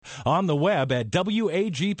on the web at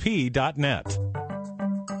wagp.net.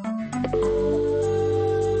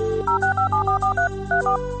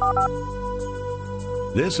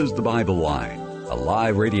 This is the Bible Line, a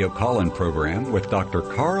live radio call-in program with Dr.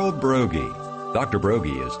 Carl Broggi. Dr.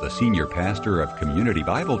 Broggi is the senior pastor of Community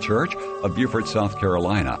Bible Church of Beaufort, South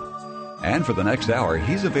Carolina. And for the next hour,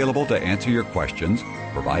 he's available to answer your questions,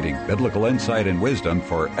 providing biblical insight and wisdom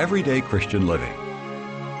for everyday Christian living.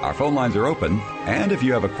 Our phone lines are open, and if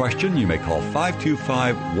you have a question, you may call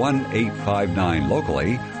 525-1859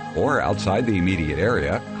 locally, or outside the immediate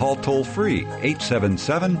area, call toll-free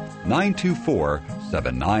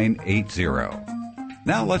 877-924-7980.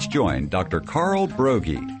 Now let's join Dr. Carl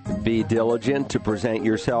Broggi. Be diligent to present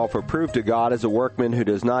yourself approved to God as a workman who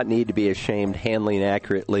does not need to be ashamed, handling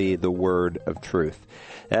accurately the word of truth.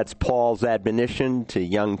 That's Paul's admonition to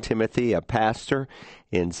young Timothy, a pastor.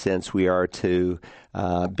 In sense, we are to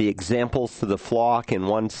be examples to the flock. In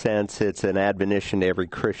one sense, it's an admonition to every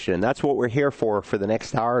Christian. That's what we're here for the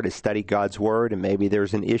next hour, to study God's Word. And maybe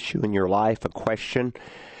there's an issue in your life, a question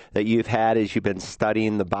that you've had as you've been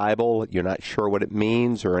studying the Bible. You're not sure what it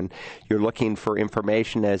means, or you're looking for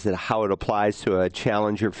information as to how it applies to a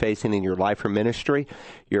challenge you're facing in your life or ministry.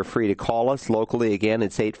 You're free to call us locally. Again,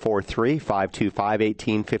 it's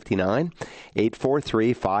 843-525-1859,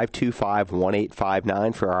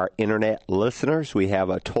 843-525-1859. For our Internet listeners, we have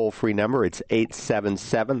a toll-free number. It's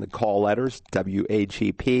 877, the call letters,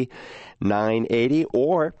 WAGP 980,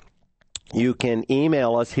 or you can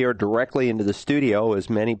email us here directly into the studio, as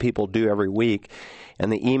many people do every week. And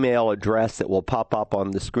the email address that will pop up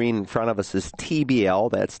on the screen in front of us is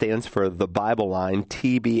TBL. That stands for the Bible Line,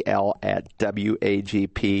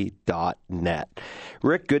 TBL@WAGP.net.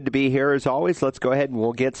 Rick, good to be here as always. Let's go ahead and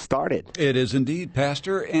we'll get started. It is indeed,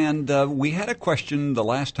 Pastor. And we had a question the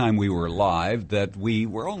last time we were live that we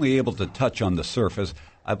were only able to touch on the surface.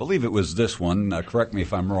 I believe it was this one. Correct me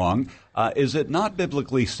if I'm wrong. Is it not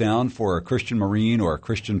biblically sound for a Christian Marine or a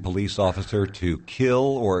Christian police officer to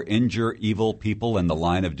kill or injure evil people in the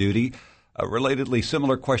line of duty? A relatedly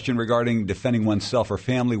similar question regarding defending oneself or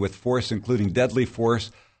family with force, including deadly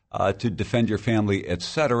force, to defend your family,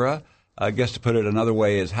 etc. I guess to put it another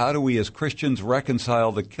way is, how do we as Christians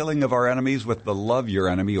reconcile the killing of our enemies with the love your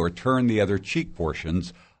enemy or turn the other cheek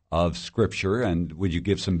portions of Scripture? And would you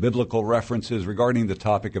give some biblical references regarding the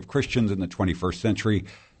topic of Christians in the 21st century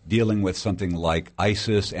dealing with something like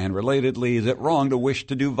ISIS? And relatedly, is it wrong to wish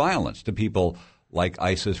to do violence to people like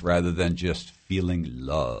ISIS rather than just feeling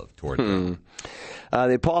love toward them?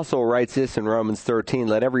 The apostle writes this in Romans 13,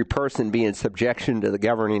 "Let every person be in subjection to the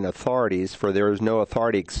governing authorities, for there is no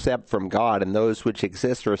authority except from God, and those which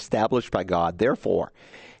exist are established by God. Therefore,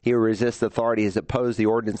 he who resists authority has opposed the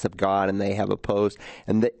ordinance of God, and they have opposed,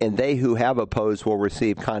 and they who have opposed will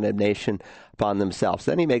receive condemnation upon themselves."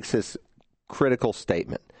 Then he makes this critical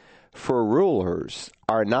statement: "For rulers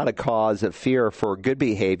are not a cause of fear for good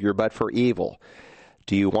behavior, but for evil.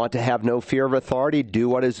 Do you want to have no fear of authority? Do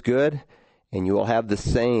what is good, and you will have the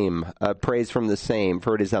same praise from the same.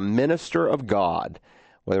 For it is a minister of God."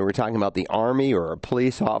 Whether we're talking about the army or a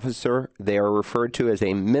police officer, they are referred to as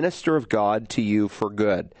a minister of God to you for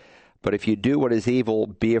good. "But if you do what is evil,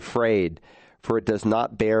 be afraid, for it does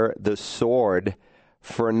not bear the sword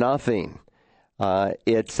for nothing."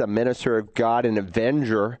 It's a minister of God, an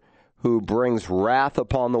avenger who brings wrath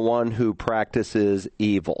upon the one who practices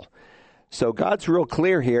evil. So God's real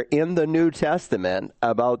clear here in the New Testament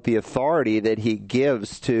about the authority that he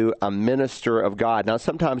gives to a minister of God. Now,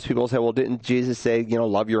 sometimes people say, well, didn't Jesus say,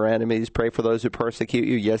 love your enemies, pray for those who persecute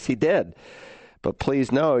you? Yes, he did. But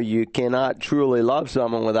please know, you cannot truly love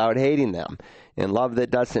someone without hating them. And love that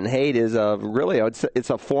doesn't hate is it's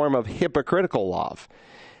a form of hypocritical love.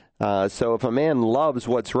 So if a man loves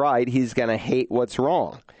what's right, he's going to hate what's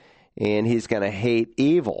wrong. And he's going to hate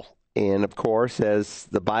evil. And, of course, as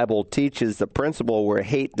the Bible teaches the principle, we're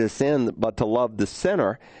hate the sin, but to love the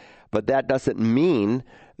sinner. But that doesn't mean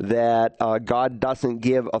that God doesn't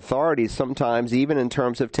give authority sometimes, even in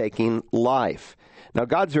terms of taking life. Now,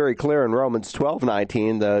 God's very clear in Romans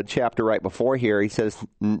 12:19, the chapter right before here. He says,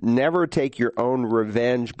 "Never take your own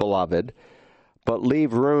revenge, beloved, but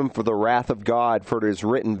leave room for the wrath of God, for it is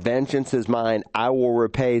written, 'Vengeance is mine, I will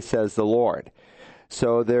repay,' says the Lord."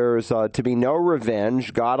 So there's to be no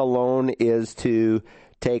revenge. God alone is to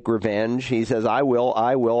take revenge. He says, I will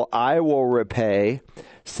repay,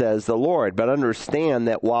 says the Lord. But understand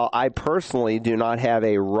that while I personally do not have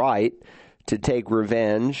a right to take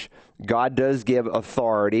revenge, God does give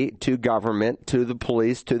authority to government, to the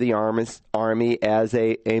police, to the army as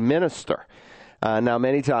a minister. Now,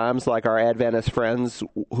 many times, like our Adventist friends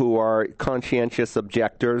who are conscientious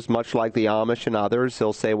objectors, much like the Amish and others,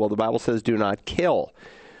 they'll say, well, the Bible says do not kill.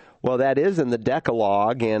 Well, that is in the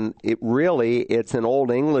Decalogue, and it's an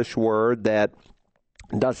Old English word that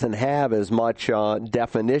doesn't have as much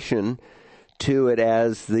definition to it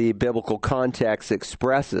as the biblical context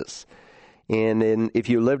expresses. And if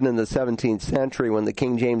you lived in the 17th century when the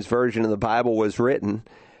King James Version of the Bible was written,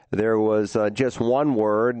 there was just one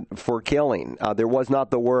word for killing. There was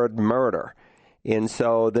not the word murder. And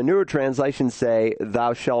so the newer translations say,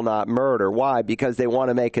 thou shalt not murder. Why? Because they want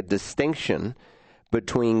to make a distinction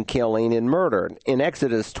between killing and murder. In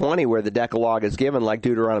Exodus 20, where the Decalogue is given, like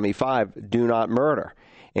Deuteronomy 5, do not murder.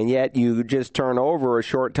 And yet you just turn over a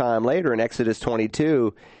short time later in Exodus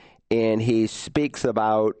 22, and he speaks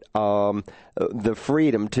about the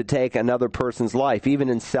freedom to take another person's life, even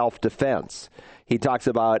in self-defense. He talks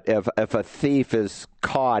about if a thief is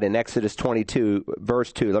caught in Exodus 22,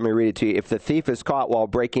 verse 2. Let me read it to you. If the thief is caught while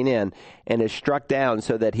breaking in and is struck down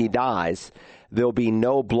so that he dies, there'll be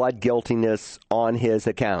no blood guiltiness on his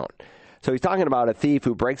account. So he's talking about a thief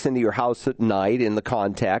who breaks into your house at night in the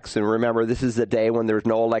context. And remember, this is the day when there's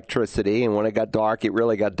no electricity. And when it got dark, it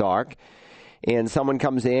really got dark. And someone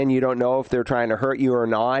comes in, you don't know if they're trying to hurt you or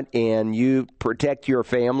not, and you protect your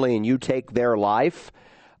family and you take their life.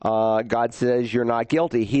 God says you're not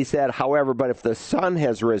guilty. He said, however, but if the sun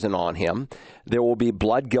has risen on him, there will be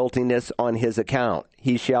blood guiltiness on his account.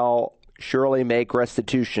 He shall surely make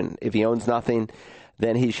restitution. If he owns nothing,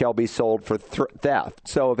 then he shall be sold for theft.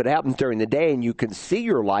 So if it happens during the day and you can see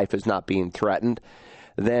your life is not being threatened,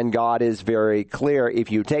 then God is very clear.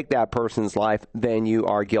 If you take that person's life, then you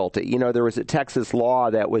are guilty. You know, there was a Texas law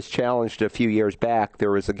that was challenged a few years back.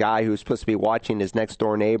 There was a guy who was supposed to be watching his next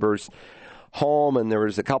door neighbor's home, and there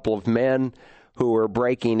was a couple of men who were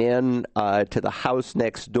breaking in to the house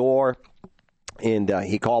next door. And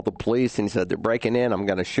he called the police and he said, they're breaking in, I'm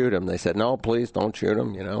going to shoot them. They said, no, please don't shoot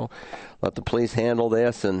them, let the police handle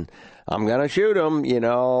this. And I'm going to shoot them,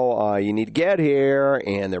 you need to get here.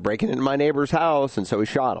 And they're breaking into my neighbor's house. And so he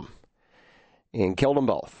shot them and killed them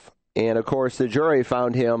both. And, of course, the jury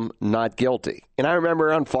found him not guilty. And I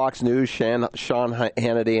remember on Fox News, Sean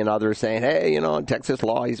Hannity and others saying, hey, in Texas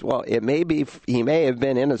law, he may have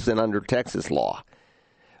been innocent under Texas law.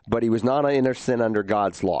 But he was not innocent under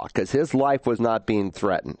God's law because his life was not being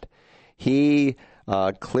threatened. He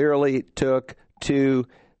clearly took two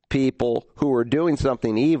people who were doing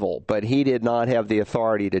something evil, but he did not have the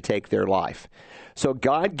authority to take their life. So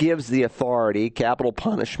God gives the authority, capital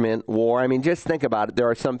punishment, war. I mean, just think about it. There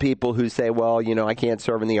are some people who say, well, I can't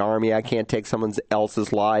serve in the army. I can't take someone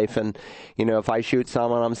else's life. And, if I shoot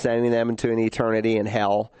someone, I'm sending them into an eternity in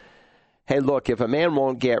hell. Hey, look, if a man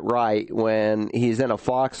won't get right when he's in a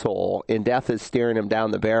foxhole and death is steering him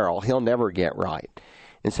down the barrel, he'll never get right.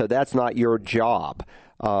 And so that's not your job.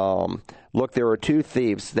 Look, there were two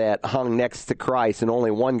thieves that hung next to Christ, and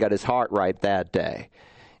only one got his heart right that day.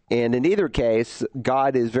 And in either case,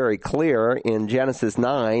 God is very clear. In Genesis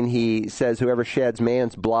 9, he says, whoever sheds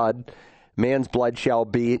man's blood shall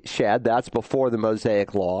be shed. That's before the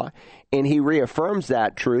Mosaic law. And he reaffirms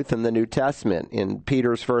that truth in the New Testament, in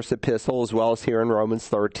Peter's first epistle, as well as here in Romans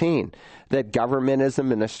 13, that government is a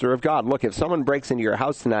minister of God. Look, if someone breaks into your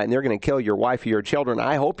house tonight and they're going to kill your wife or your children,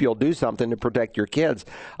 I hope you'll do something to protect your kids.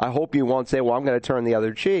 I hope you won't say, well, I'm going to turn the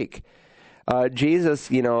other cheek. Jesus,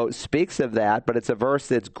 speaks of that, but it's a verse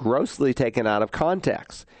that's grossly taken out of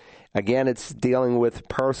context. Again, it's dealing with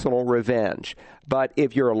personal revenge. But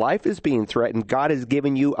if your life is being threatened, God has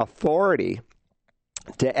given you authority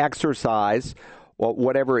to exercise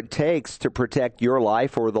whatever it takes to protect your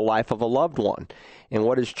life or the life of a loved one. And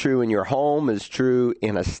what is true in your home is true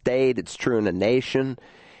in a state, it's true in a nation.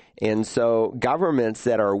 And so governments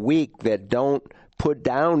that are weak, that don't put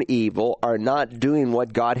down evil, are not doing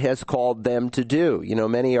what God has called them to do.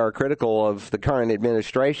 Many are critical of the current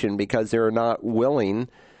administration because they're not willing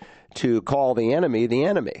to call the enemy the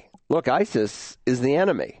enemy. Look, ISIS is the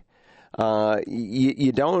enemy.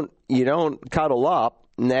 You don't cuddle up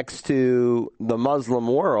next to the Muslim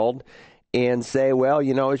world and say, well,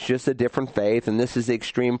 it's just a different faith and this is the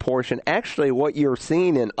extreme portion. Actually, what you're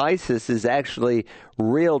seeing in ISIS is actually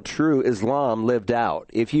real, true Islam lived out.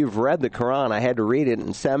 If you've read the Quran, I had to read it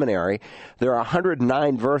in seminary, there are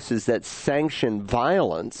 109 verses that sanction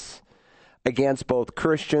violence against both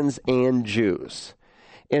Christians and Jews.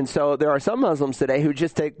 And so there are some Muslims today who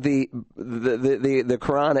just take the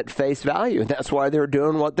Quran at face value. And that's why they're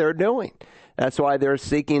doing what they're doing. That's why they're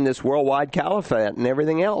seeking this worldwide caliphate and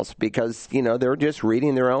everything else, because, they're just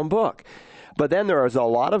reading their own book. But then there is a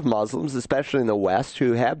lot of Muslims, especially in the West,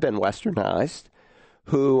 who have been westernized,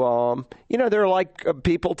 who, they're like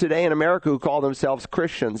people today in America who call themselves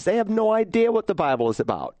Christians. They have no idea what the Bible is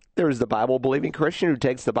about. There's the Bible-believing Christian who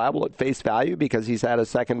takes the Bible at face value because he's had a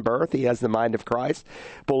second birth. He has the mind of Christ,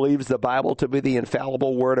 believes the Bible to be the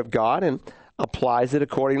infallible Word of God, and applies it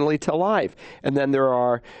accordingly to life. And then there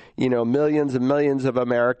are, millions and millions of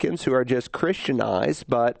Americans who are just Christianized,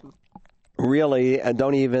 but really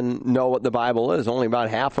don't even know what the Bible is. Only about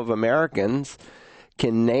half of Americans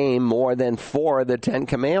can name more than 4 of the 10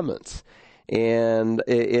 commandments. And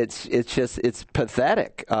it's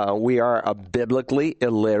pathetic. We are a biblically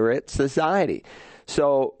illiterate society.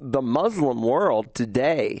 So the Muslim world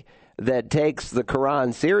today that takes the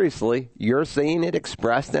Quran seriously, you're seeing it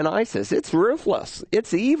expressed in ISIS. It's ruthless.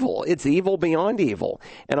 It's evil. It's evil beyond evil.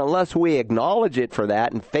 And unless we acknowledge it for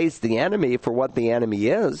that and face the enemy for what the enemy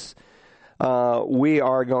is, we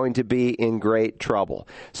are going to be in great trouble.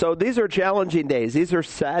 So these are challenging days. These are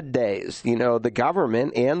sad days. The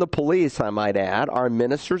government and the police, I might add, are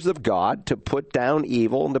ministers of God to put down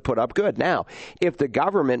evil and to put up good. Now, if the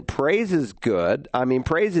government praises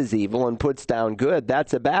evil and puts down good,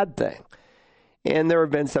 that's a bad thing. And there have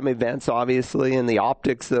been some events, obviously, in the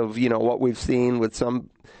optics of, what we've seen with some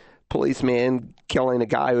policeman killing a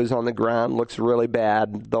guy who's on the ground. Looks really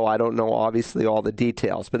bad, though I don't know, obviously, all the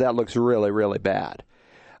details. But that looks really, really bad.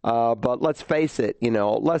 But let's face it,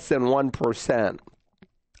 less than 1%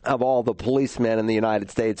 of all the policemen in the United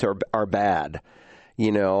States are bad.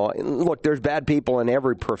 Look, there's bad people in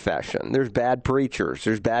every profession. There's bad preachers.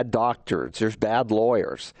 There's bad doctors. There's bad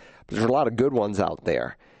lawyers. But there's a lot of good ones out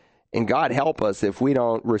there. And God help us if we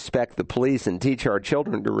don't respect the police and teach our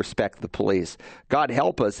children to respect the police. God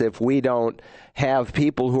help us if we don't have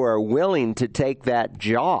people who are willing to take that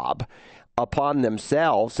job upon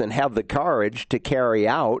themselves and have the courage to carry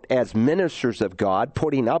out as ministers of God,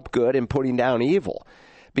 putting up good and putting down evil.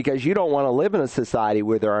 Because you don't want to live in a society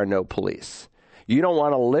where there are no police. You don't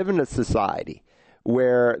want to live in a society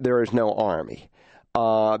where there is no army.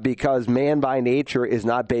 Because man by nature is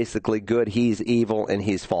not basically good. He's evil and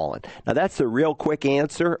he's fallen. Now, that's a real quick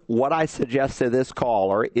answer. What I suggest to this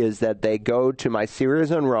caller is that they go to my series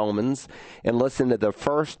on Romans and listen to the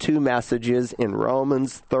first 2 messages in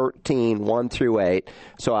Romans 13, 1 through 8.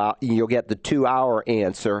 So you'll get the 2-hour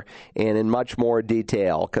answer and in much more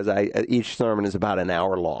detail because each sermon is about an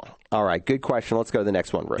hour long. All right, good question. Let's go to the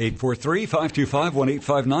next one, Rick.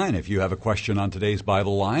 843-525-1859 if you have a question on today's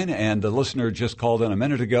Bible line. And the listener just called in a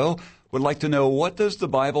minute ago would like to know, what does the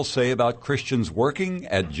Bible say about Christians working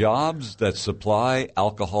at jobs that supply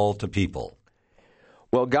alcohol to people?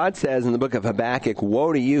 Well, God says in the book of Habakkuk,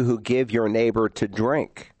 woe to you who give your neighbor to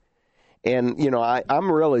drink. And, I'm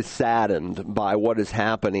really saddened by what is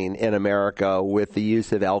happening in America with the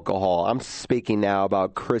use of alcohol. I'm speaking now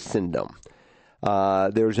about Christendom.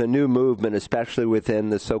 There's a new movement, especially within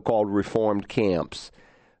the so-called Reformed camps,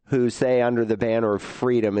 who say under the banner of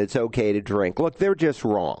freedom it's okay to drink. Look, they're just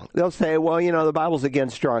wrong. They'll say, well, the Bible's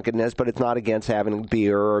against drunkenness, but it's not against having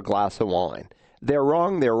beer or a glass of wine. They're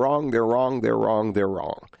wrong, they're wrong, they're wrong, they're wrong, they're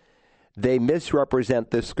wrong. They misrepresent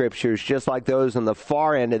the Scriptures, just like those on the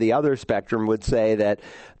far end of the other spectrum would say that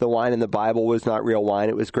the wine in the Bible was not real wine,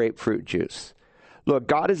 it was grapefruit juice. Look,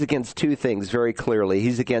 God is against 2 things very clearly.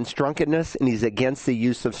 He's against drunkenness, and he's against the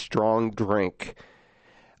use of strong drink.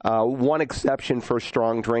 One exception for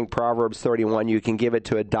strong drink, Proverbs 31, you can give it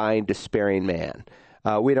to a dying, despairing man.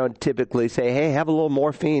 We don't typically say, hey, have a little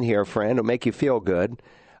morphine here, friend. It'll make you feel good.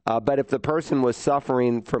 But if the person was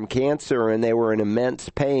suffering from cancer and they were in immense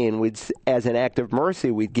pain, as an act of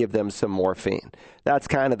mercy, we'd give them some morphine. That's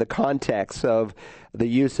kind of the context of the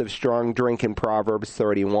use of strong drink in Proverbs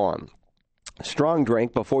 31. Strong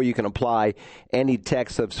drink, before you can apply any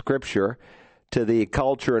text of Scripture to the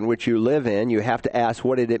culture in which you live in, you have to ask,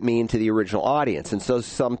 what did it mean to the original audience? And so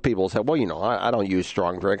some people say, well, I don't use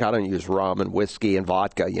strong drink. I don't use rum and whiskey and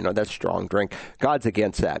vodka. That's strong drink. God's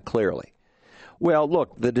against that, clearly. Well,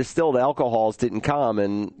 look, the distilled alcohols didn't come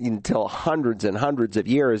until hundreds and hundreds of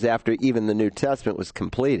years after even the New Testament was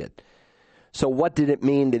completed. So what did it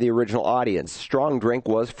mean to the original audience? Strong drink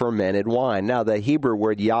was fermented wine. Now, the Hebrew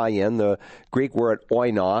word yayin, the Greek word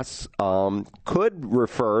oinos, could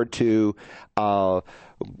refer to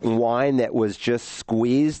wine that was just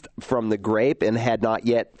squeezed from the grape and had not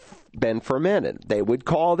yet been fermented. They would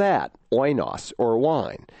call that oinos, or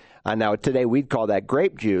wine. Now, today we'd call that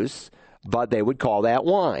grape juice, but they would call that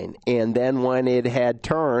wine. And then when it had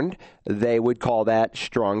turned, they would call that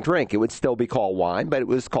strong drink. It would still be called wine, but it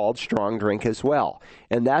was called strong drink as well.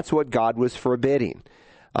 And that's what God was forbidding,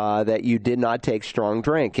 that you did not take strong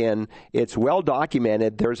drink. And it's well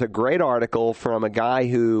documented. There's a great article from a guy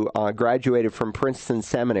who graduated from Princeton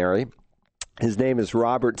Seminary His name is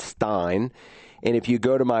Robert Stein. And if you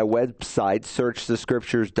go to my website,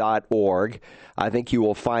 searchthescriptures.org, I think you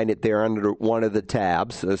will find it there under one of the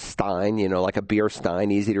tabs, Stein, like a beer stein,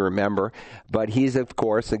 easy to remember. But he's, of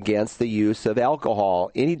course, against the use of alcohol.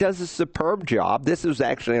 And he does a superb job. This was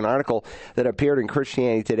actually an article that appeared in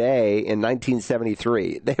Christianity Today in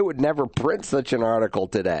 1973. They would never print such an article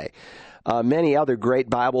today. Many other great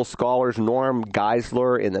Bible scholars, Norm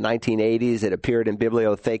Geisler in the 1980s, it appeared in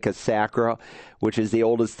Bibliotheca Sacra, which is the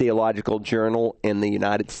oldest theological journal in the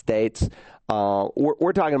United States.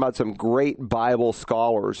 We're talking about some great Bible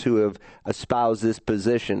scholars who have espoused this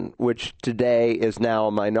position, which today is now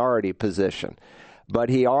a minority position. But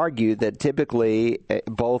he argued that typically,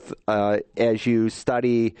 both as you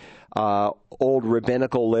study old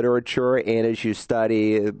rabbinical literature and as you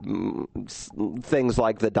study things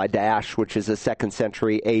like the Didache, which is a 2nd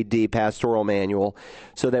century A.D. pastoral manual,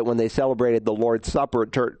 so that when they celebrated the Lord's Supper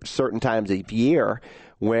at certain times of year,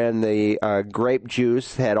 when the grape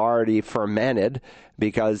juice had already fermented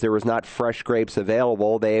because there was not fresh grapes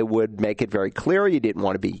available, they would make it very clear you didn't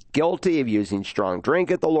want to be guilty of using strong drink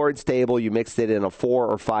at the Lord's table. You mixed it in a 4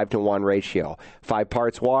 or 5 to 1 ratio. 5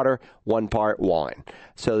 parts water, 1 part wine.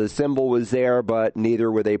 So the symbol was there, but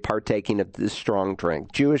neither were they partaking of this strong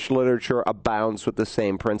drink. Jewish literature abounds with the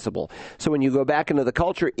same principle. So when you go back into the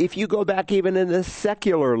culture, if you go back even in the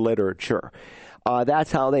secular literature,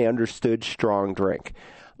 that's how they understood strong drink.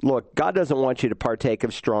 Look, God doesn't want you to partake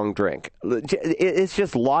of strong drink. It's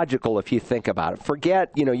just logical if you think about it. Forget,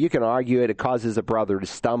 you can argue it causes a brother to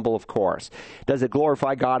stumble, of course. Does it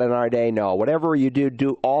glorify God in our day? No. Whatever you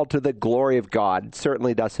do all to the glory of God. It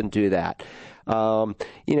certainly doesn't do that. I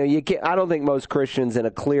don't think most Christians in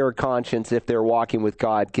a clear conscience, if they're walking with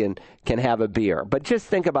God, can have a beer. But just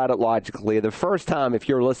think about it logically. The first time, if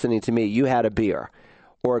you're listening to me, you had a beer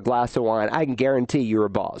or a glass of wine, I can guarantee you were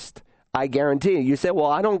buzzed. I guarantee you. You say,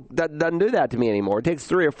 well, that doesn't do that to me anymore. It takes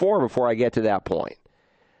 3 or 4 before I get to that point.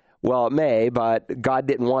 Well, it may, but God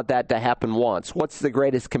didn't want that to happen once. What's the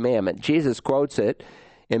greatest commandment? Jesus quotes it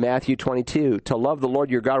in Matthew 22, to love the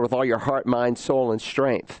Lord your God with all your heart, mind, soul, and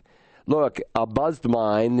strength. Look, a buzzed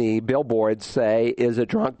mind, the billboards say, is a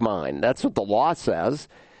drunk mind. That's what the law says.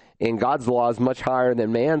 And God's law is much higher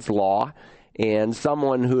than man's law. And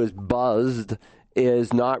someone who is buzzed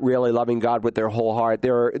is not really loving God with their whole heart.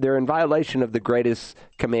 They're in violation of the greatest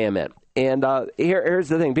commandment. And here's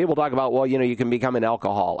the thing. People talk about, you can become an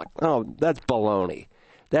alcoholic. Oh, that's baloney.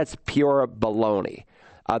 That's pure baloney.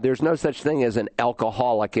 There's no such thing as an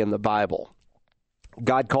alcoholic in the Bible.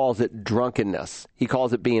 God calls it drunkenness. He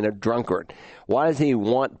calls it being a drunkard. Why does he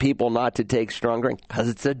want people not to take strong drink? Because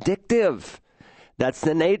it's addictive. That's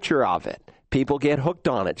the nature of it. People get hooked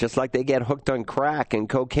on it, just like they get hooked on crack and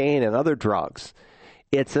cocaine and other drugs.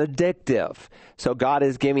 It's addictive. So God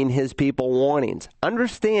is giving his people warnings.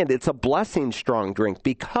 Understand it's a blessing, strong drink,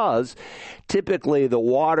 because typically the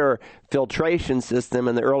water filtration system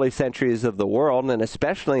in the early centuries of the world, and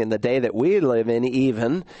especially in the day that we live in,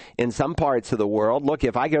 even in some parts of the world, look,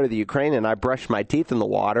 if I go to the Ukraine and I brush my teeth in the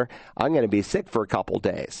water, I'm going to be sick for a couple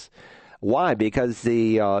days. Why? Because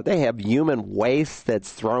they have human waste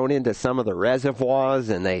that's thrown into some of the reservoirs,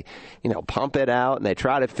 and they, pump it out and they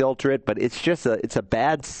try to filter it, but it's a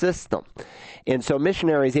bad system. And so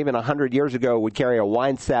missionaries even 100 years ago would carry a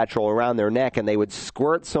wine satchel around their neck, and they would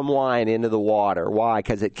squirt some wine into the water. Why?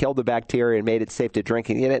 Because it killed the bacteria and made it safe to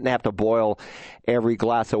drink. And you didn't have to boil every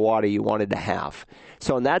glass of water you wanted to have.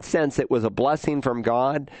 So in that sense, it was a blessing from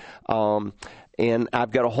God. And I've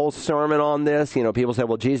got a whole sermon on this. People say,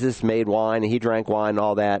 well, Jesus made wine and he drank wine and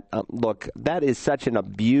all that. Look, that is such an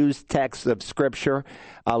abused text of Scripture.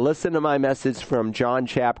 Listen to my message from John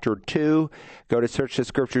chapter 2. Go to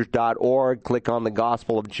searchthescriptures.org. Click on the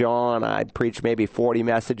Gospel of John. I preach maybe 40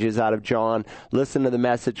 messages out of John. Listen to the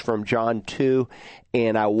message from John 2.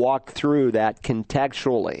 And I walk through that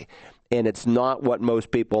contextually. And it's not what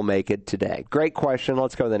most people make it today. Great question.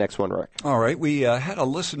 Let's go to the next one, Rick. All right. We had a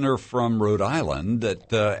listener from Rhode Island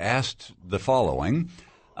that asked the following.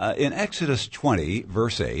 In Exodus 20,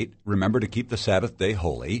 verse 8, remember to keep the Sabbath day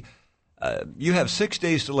holy. You have 6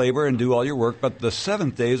 days to labor and do all your work, but the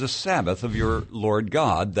 7th day is a Sabbath of your Lord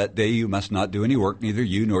God. That day you must not do any work, neither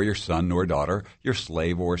you nor your son nor daughter, your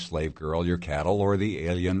slave or slave girl, your cattle, or the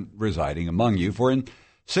alien residing among you. For in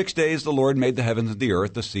 6 days the Lord made the heavens and the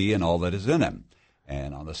earth, the sea, and all that is in them.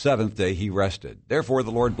 And on the 7th day he rested. Therefore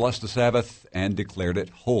the Lord blessed the Sabbath and declared it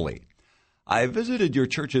holy. I visited your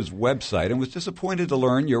church's website and was disappointed to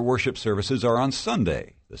learn your worship services are on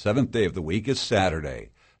Sunday. The 7th day of the week is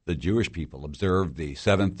Saturday. The Jewish people observed the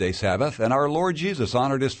 7th-day Sabbath, and our Lord Jesus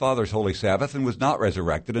honored his Father's holy Sabbath and was not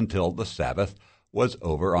resurrected until the Sabbath was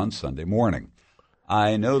over on Sunday morning.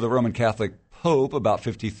 I know the Roman Catholic Pope about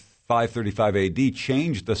 535 AD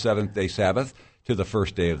changed the seventh-day Sabbath to the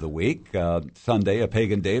first day of the week, Sunday, a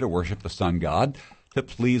pagan day to worship the sun god, to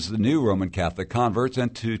please the new Roman Catholic converts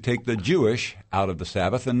and to take the Jewish out of the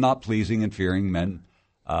Sabbath and not pleasing and fearing men.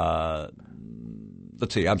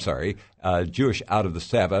 Jewish out of the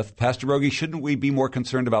Sabbath. Pastor Rogie, shouldn't we be more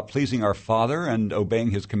concerned about pleasing our Father and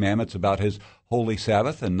obeying his commandments about his holy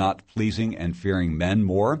Sabbath and not pleasing and fearing men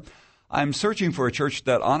more? I'm searching for a church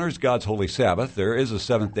that honors God's holy Sabbath. There is a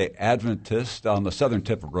Seventh-day Adventist on the southern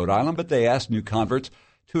tip of Rhode Island, but they ask new converts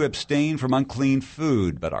to abstain from unclean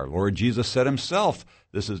food. But our Lord Jesus said himself,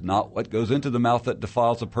 this is not what goes into the mouth that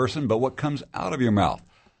defiles a person, but what comes out of your mouth.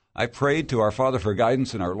 I prayed to our Father for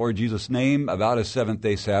guidance in our Lord Jesus' name about his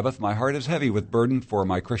seventh-day Sabbath. My heart is heavy with burden for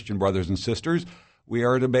my Christian brothers and sisters. We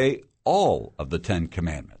are to obey all of the 10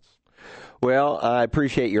 Commandments. Well, I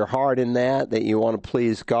appreciate your heart in that you want to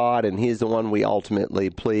please God, and he's the one we ultimately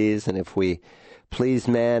please. And if we please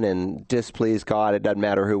men and displease God, it doesn't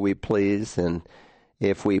matter who we please. And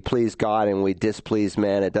if we please God and we displease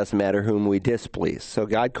men, it doesn't matter whom we displease. So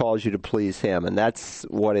God calls you to please him, and that's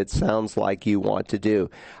what it sounds like you want to do.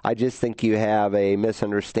 I just think you have a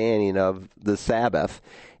misunderstanding of the Sabbath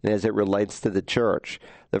and as it relates to the church.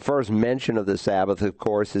 The first mention of the Sabbath, of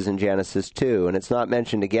course, is in Genesis 2, and it's not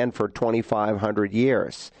mentioned again for 2,500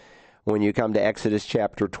 years when you come to Exodus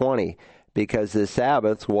chapter 20, because the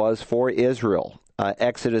Sabbath was for Israel.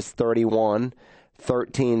 Exodus 31,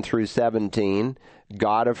 13 through 17,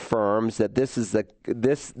 God affirms that this is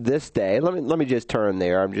this day. Let me just turn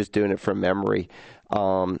there. I'm just doing it from memory.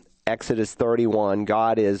 Exodus 31,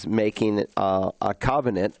 God is making a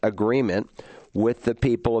covenant agreement with the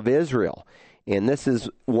people of Israel. And this is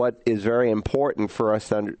what is very important for us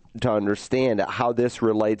to understand how this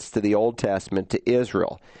relates to the Old Testament, to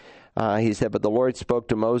Israel. He said, but the Lord spoke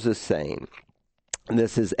to Moses saying, and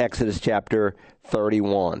this is Exodus chapter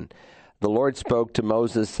 31. The Lord spoke to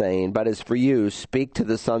Moses saying, but as for you, speak to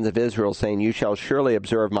the sons of Israel, saying, you shall surely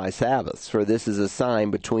observe my Sabbaths, for this is a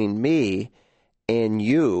sign between me and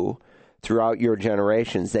you throughout your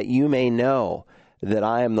generations, that you may know that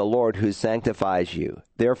I am the Lord who sanctifies you.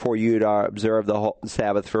 Therefore you are observe the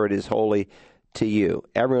Sabbath, for it is holy to you.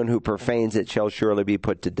 Everyone who profanes it shall surely be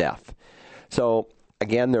put to death. So,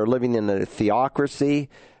 again, they're living in a theocracy.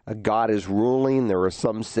 God is ruling. There are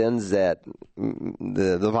some sins that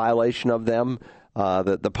the violation of them,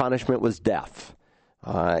 the punishment was death.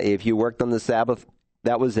 If you worked on the Sabbath,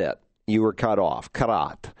 that was it. You were cut off,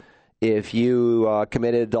 karat. If you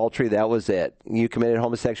committed adultery, that was it. You committed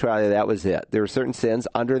homosexuality, that was it. There were certain sins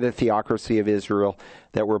under the theocracy of Israel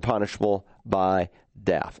that were punishable by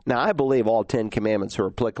death. Now, I believe all 10 commandments are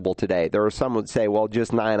applicable today. There are some who would say, well,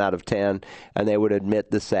 just 9 out of 10, and they would admit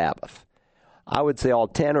the Sabbath. I would say all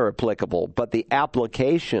 10 are applicable, but the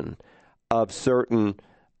application of certain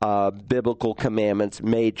biblical commandments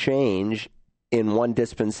may change in one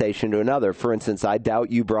dispensation to another. For instance, I doubt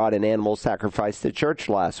you brought an animal sacrifice to church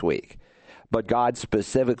last week, but God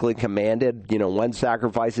specifically commanded, when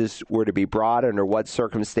sacrifices were to be brought, under what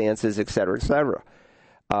circumstances, et cetera, et cetera.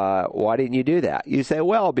 Why didn't you do that? You say,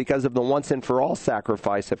 well, because of the once and for all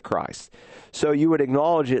sacrifice of Christ. So you would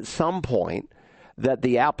acknowledge at some point that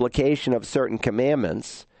the application of certain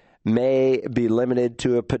commandments may be limited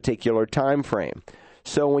to a particular time frame.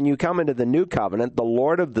 So when you come into the new covenant, the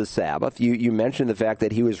Lord of the Sabbath, you mentioned the fact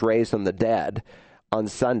that he was raised from the dead on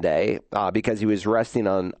Sunday because he was resting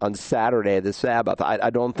on Saturday, the Sabbath. I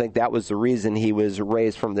don't think that was the reason he was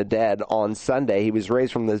raised from the dead on Sunday. He was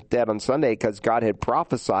raised from the dead on Sunday because God had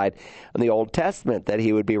prophesied in the Old Testament that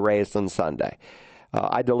he would be raised on Sunday.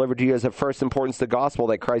 I delivered to you as of first importance the gospel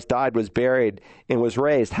that Christ died, was buried, and was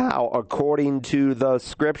raised. How? According to the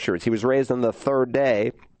Scriptures. He was raised on the third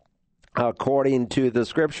day, according to the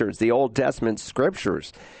Scriptures. The Old Testament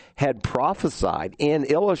Scriptures had prophesied and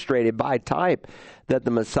illustrated by type that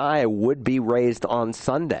the Messiah would be raised on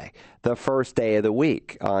Sunday, the first day of the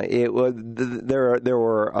week. There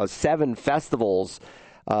were 7 festivals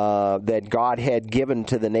that God had given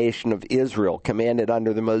to the nation of Israel, commanded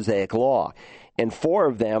under the Mosaic Law. And 4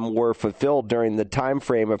 of them were fulfilled during the time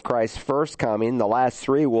frame of Christ's first coming. The last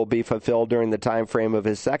 3 will be fulfilled during the time frame of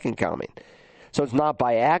his second coming. So it's not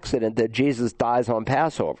by accident that Jesus dies on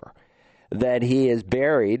Passover, that he is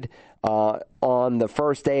buried on the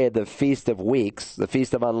first day of the Feast of Weeks, the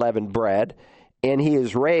Feast of Unleavened Bread, and he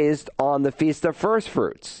is raised on the Feast of First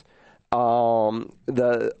Fruits on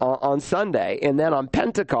Sunday. And then on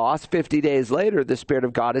Pentecost, 50 days later, the Spirit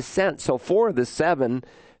of God is sent. So 4 of the 7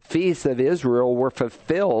 feasts of Israel were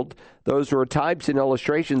fulfilled. Those were types and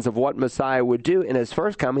illustrations of what Messiah would do in his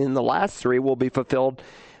first coming, and the last three will be fulfilled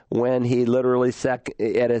when he literally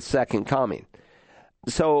at his second coming.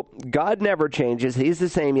 So God never changes. He's the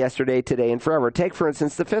same yesterday, today, and forever. Take, for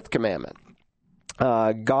instance, the fifth commandment.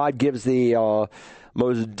 God gives the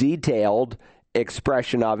most detailed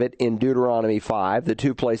expression of it in Deuteronomy 5. The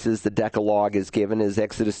two places the Decalogue is given is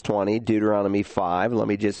Exodus 20, Deuteronomy 5. Let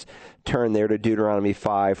me just turn there to Deuteronomy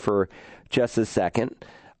 5 for just a second.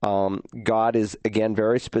 God is, again,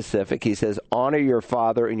 very specific. He says, honor your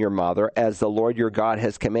father and your mother as the Lord your God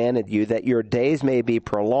has commanded you, that your days may be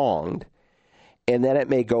prolonged, and that it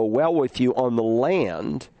may go well with you on the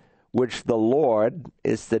land which the Lord,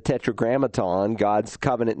 is the Tetragrammaton, God's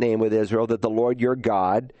covenant name with Israel, that the Lord your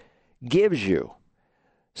God gives you.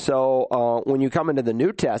 So when you come into the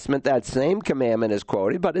New Testament, that same commandment is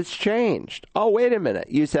quoted, but it's changed. Oh, wait a minute.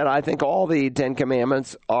 You said, I think all the 10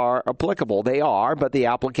 commandments are applicable. They are, but the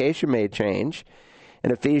application may change. In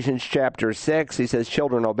Ephesians chapter 6, he says,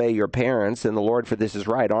 children, obey your parents, and the Lord, for this is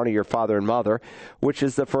right. Honor your father and mother, which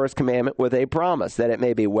is the first commandment with a promise, that it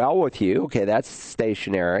may be well with you. Okay, that's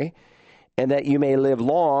stationary. And that you may live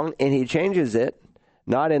long, and he changes it,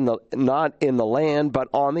 not in the land, but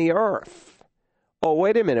on the earth. Oh,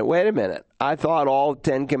 wait a minute. I thought all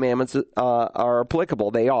 10 commandments are applicable.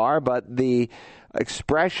 They are, but the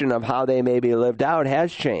expression of how they may be lived out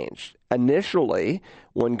has changed. Initially,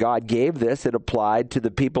 when God gave this, it applied to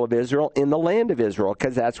the people of Israel in the land of Israel,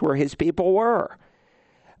 because that's where his people were.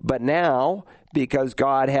 But now, because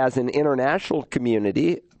God has an international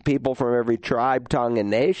community, people from every tribe, tongue, and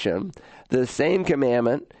nation, the same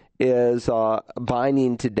commandment is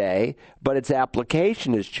binding today, but its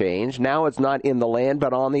application has changed. Now it's not in the land,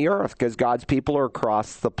 but on the earth, because God's people are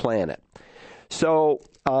across the planet. So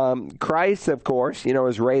Christ, of course,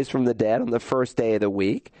 is raised from the dead on the first day of the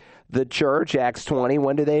week. The church, Acts 20,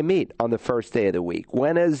 when do they meet? On the first day of the week.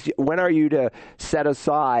 When are you to set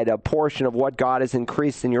aside a portion of what God has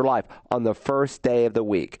increased in your life? On the first day of the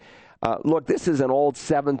week. Look, this is an old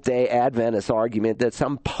Seventh-day Adventist argument that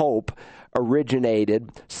some pope originated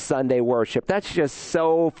Sunday worship. That's just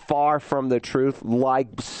so far from the truth, like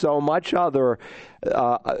so many other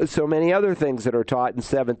things that are taught in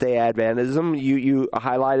Seventh-day Adventism. You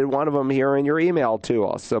highlighted one of them here in your email to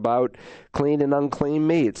us about clean and unclean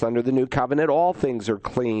meats. Under the new covenant, all things are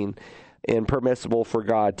clean and permissible for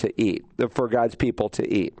God to eat, for God's people to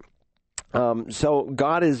eat. So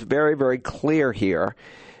God is very, very clear here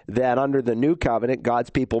that under the new covenant, God's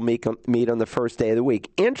people meet on the first day of the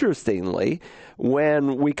week. Interestingly,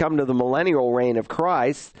 when we come to the millennial reign of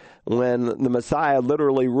Christ, when the Messiah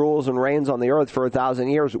literally rules and reigns on the earth for 1,000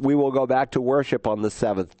 years, we will go back to worship on the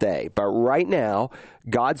seventh day. But right now,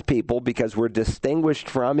 God's people, because we're distinguished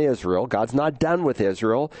from Israel, God's not done with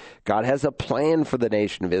Israel. God has a plan for the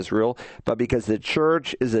nation of Israel. But because the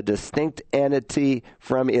church is a distinct entity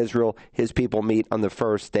from Israel, his people meet on the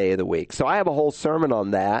first day of the week. So I have a whole sermon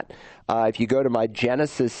on that. If you go to my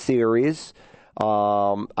Genesis series,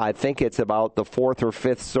 I think it's about the fourth or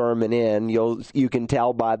fifth sermon in. You can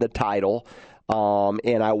tell by the title.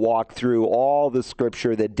 And I walk through all the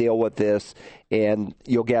scripture that deal with this, and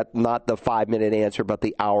you'll get not the 5-minute answer, but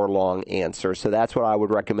the hour-long answer. So that's what I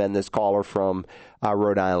would recommend this caller from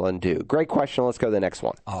Rhode Island do. Great question. Let's go to the next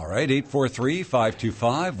one. All right,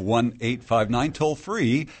 843-525-1859, toll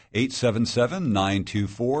free,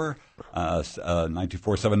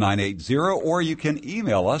 877-924-7980, or you can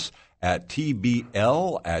email us at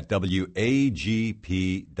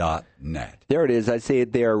tbl@wagp.net. There it is. I see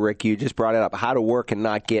it there, Rick. You just brought it up. How to work and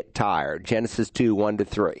not get tired. Genesis 2,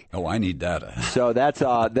 1-3. Oh, I need that. So that's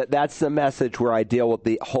the message where I deal with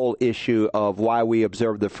the whole issue of why we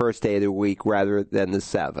observe the first day of the week rather than the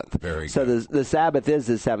seventh. Very good. So the Sabbath is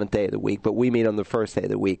the seventh day of the week, but we meet on the first day of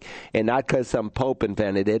the week. And not because some pope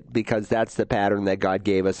invented it, because that's the pattern that God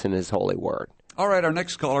gave us in his holy word. All right, our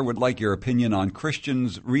next caller would like your opinion on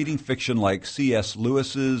Christians reading fiction like C.S.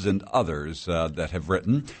 Lewis's and others that have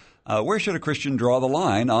written. Where should a Christian draw the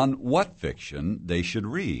line on what fiction they should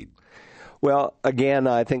read? Well, again,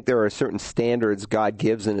 I think there are certain standards God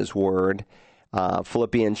gives in his word.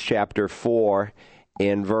 Philippians chapter 4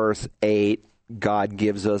 in verse 8, God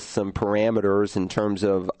gives us some parameters in terms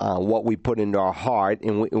of what we put into our heart,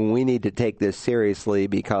 and we need to take this seriously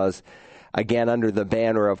because, again, under the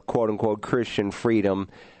banner of quote-unquote Christian freedom,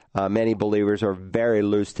 many believers are very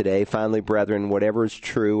loose today. Finally, brethren, whatever is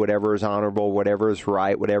true, whatever is honorable, whatever is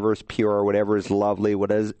right, whatever is pure, whatever is lovely,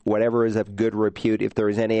 whatever is of good repute, if there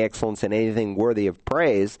is any excellence in anything worthy of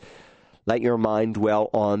praise, let your mind dwell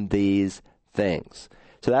on these things.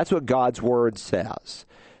 So that's what God's word says.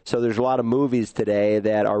 So there's a lot of movies today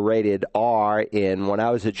that are rated R, and when I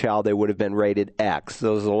was a child, they would have been rated X.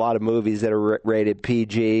 So there's a lot of movies that are rated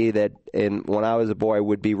PG that, and when I was a boy,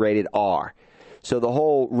 would be rated R. So the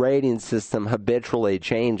whole rating system habitually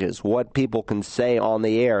changes. What people can say on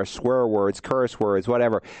the air, swear words, curse words,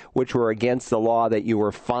 whatever, which were against the law that you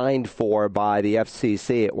were fined for by the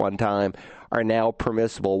FCC at one time, are now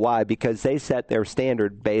permissible. Why? Because they set their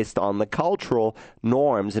standard based on the cultural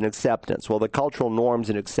norms and acceptance. Well, the cultural norms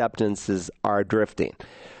and acceptances are drifting.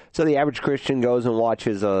 So the average Christian goes and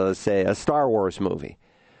watches, say, a Star Wars movie.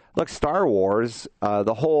 Look, Star Wars,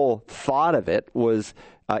 the whole thought of it was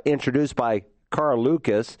introduced by Carl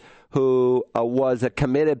Lucas, who was a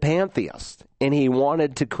committed pantheist, and he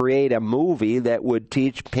wanted to create a movie that would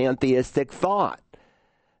teach pantheistic thought.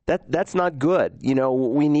 That's not good. You know,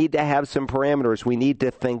 we need to have some parameters. We need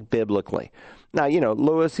to think biblically. Now, you know,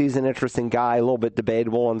 Lewis, he's an interesting guy, a little bit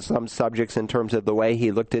debatable on some subjects in terms of the way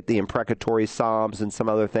he looked at the imprecatory Psalms and some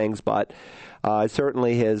other things, but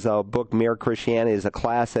certainly his book, Mere Christianity, is a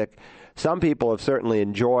classic. Some people have certainly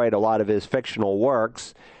enjoyed a lot of his fictional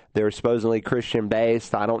works. They're supposedly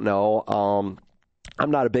Christian-based. I don't know.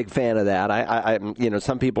 I'm not a big fan of that. I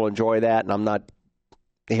some people enjoy that, and I'm not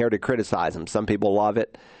here to criticize them. Some people love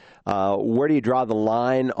it. Where do you draw the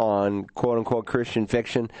line on quote-unquote Christian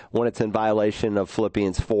fiction? When it's in violation of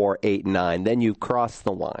Philippians 4, 8, and 9. Then you cross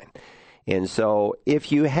the line. And so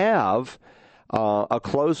if you have a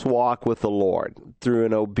close walk with the Lord through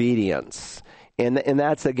an obedience, and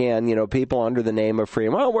that's, again, you know, people under the name of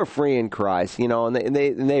freedom. Well, we're free in Christ, you know, and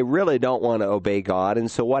they really don't want to obey God. And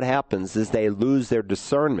so what happens is they lose their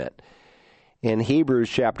discernment. In Hebrews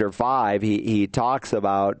chapter 5, he talks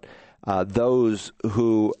about those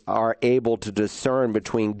who are able to discern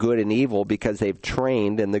between good and evil because they've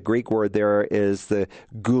trained, and the Greek word there is the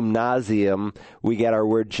gymnasium. We get our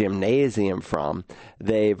word gymnasium from.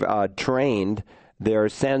 They've trained their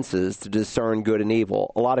senses to discern good and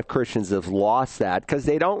evil. A lot of Christians have lost that because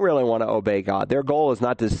they don't really want to obey God. Their goal is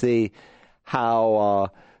not to see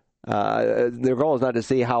how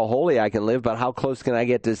holy I can live, but how close can I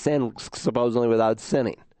get to sin, supposedly without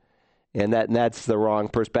sinning. And that's the wrong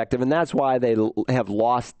perspective. And that's why they have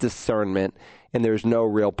lost discernment, and there's no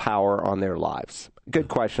real power on their lives. Good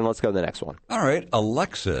question. Let's go to the next one. All right.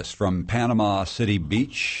 Alexis from Panama City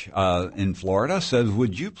Beach in Florida says,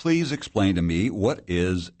 would you please explain to me what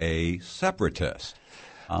is a separatist?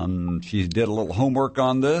 She did a little homework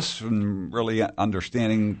on this and really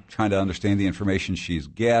trying to understand the information she's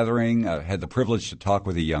gathering. Had the privilege to talk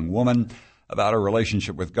with a young woman about her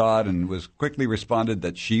relationship with God and was quickly responded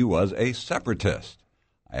that she was a separatist.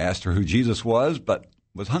 I asked her who Jesus was, but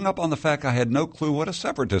was hung up on the fact I had no clue what a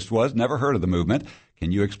separatist was, never heard of the movement.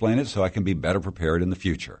 Can you explain it so I can be better prepared in the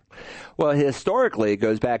future? Well, historically, it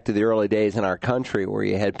goes back to the early days in our country where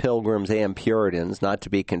you had Pilgrims and Puritans, not to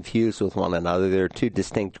be confused with one another. They're two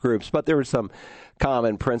distinct groups, but there were some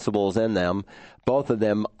common principles in them. Both of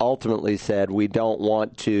them ultimately said we don't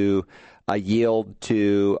want to yield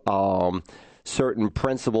to certain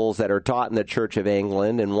principles that are taught in the Church of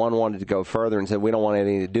England, and one wanted to go further and said we don't want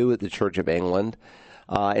anything to do with the Church of England.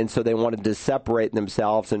 And so they wanted to separate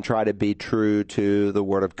themselves and try to be true to the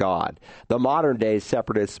Word of God. The modern-day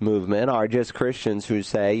separatist movement are just Christians who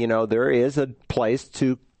say, you know, there is a place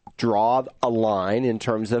to draw a line in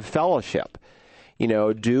terms of fellowship. You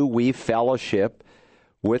know, do we fellowship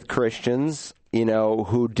with Christians, you know,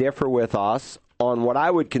 who differ with us on what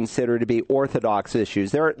I would consider to be orthodox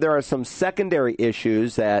issues? There are some secondary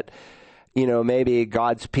issues that, you know, maybe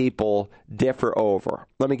God's people differ over.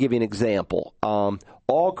 Let me give you an example.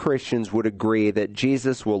 All Christians would agree that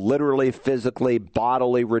Jesus will literally, physically,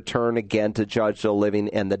 bodily return again to judge the living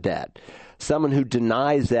and the dead. Someone who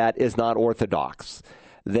denies that is not orthodox.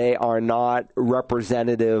 They are not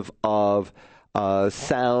representative of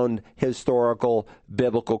sound, historical,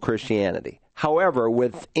 biblical Christianity. However,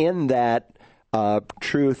 within that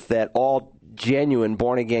truth that all genuine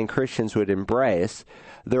born-again Christians would embrace,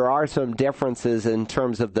 there are some differences in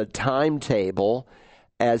terms of the timetable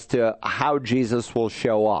as to how Jesus will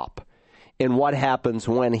show up and what happens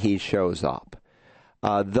when he shows up.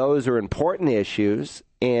 Those are important issues,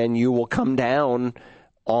 and you will come down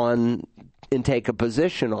on and take a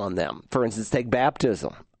position on them. For instance, take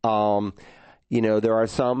baptism. There are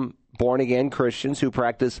some born-again Christians who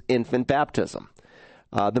practice infant baptism.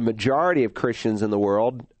 The majority of Christians in the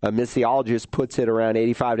world, a missiologist puts it around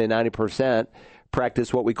 85 to 90%,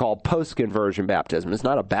 practice what we call post-conversion baptism. It's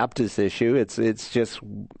not a Baptist issue. It's just,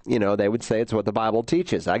 they would say it's what the Bible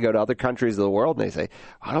teaches. I go to other countries of the world and they say,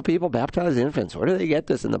 why do people baptize infants? Where do they get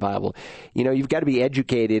this in the Bible? You've got to be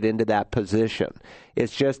educated into that position.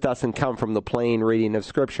 It just doesn't come from the plain reading of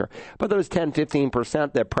Scripture. But those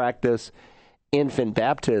 10-15% that practice infant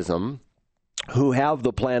baptism, who have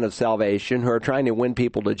the plan of salvation, who are trying to win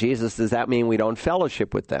people to Jesus, does that mean we don't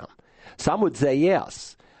fellowship with them? Some would say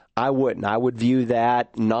yes. I wouldn't. I would view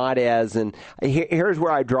that not as here's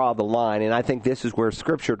where I draw the line, and I think this is where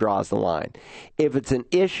Scripture draws the line. If it's an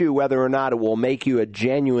issue whether or not it will make you a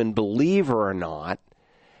genuine believer or not,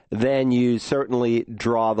 then you certainly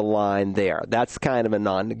draw the line there. That's kind of a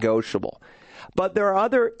non-negotiable. But there are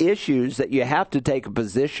other issues that you have to take a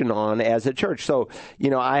position on as a church. So,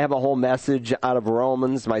 I have a whole message out of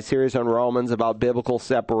Romans, my series on Romans, about biblical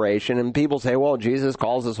separation. And people say, well, Jesus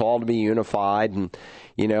calls us all to be unified and,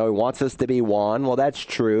 he wants us to be one. Well, that's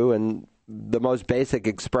true. And the most basic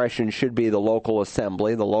expression should be the local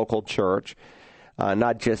assembly, the local church,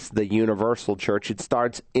 not just the universal church. It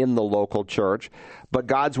starts in the local church. But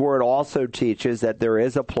God's Word also teaches that there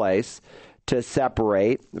is a place to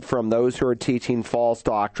separate from those who are teaching false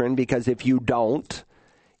doctrine, because if you don't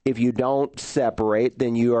separate,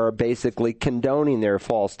 then you are basically condoning their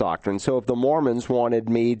false doctrine. So if the Mormons wanted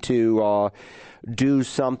me to do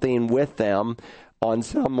something with them on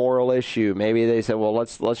some moral issue, maybe they said, well,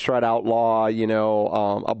 let's try to outlaw,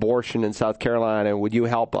 abortion in South Carolina. Would you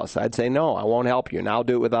help us? I'd say, no, I won't help you. And I'll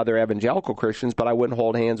do it with other evangelical Christians, but I wouldn't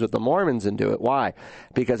hold hands with the Mormons and do it. Why?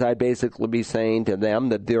 Because I'd basically be saying to them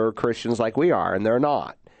that they're Christians like we are, and they're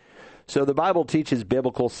not. So the Bible teaches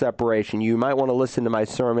biblical separation. You might want to listen to my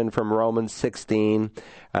sermon from Romans 16,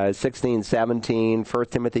 17, 1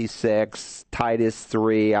 Timothy 6, Titus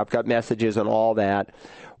 3. I've got messages on all that,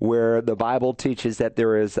 where the Bible teaches that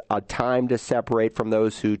there is a time to separate from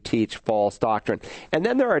those who teach false doctrine. And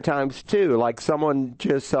then there are times, too, like someone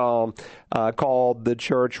just called the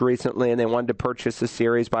church recently and they wanted to purchase a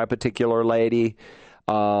series by a particular lady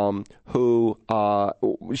who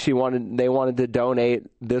they wanted to donate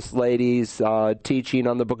this lady's teaching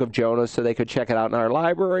on the book of Jonah so they could check it out in our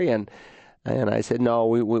library. And I said, no,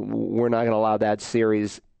 we're not going to allow that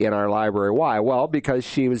series in our library. Why? Well, because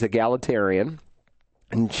she was egalitarian.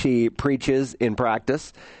 And she preaches in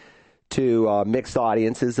practice to mixed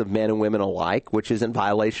audiences of men and women alike, which is in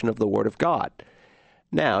violation of the Word of God.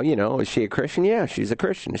 Now, is she a Christian? Yeah, she's a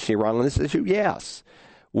Christian. Is she wrong on this issue? Yes.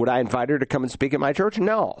 Would I invite her to come and speak at my church?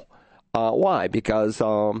 No. Why? Because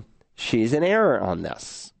she's in error on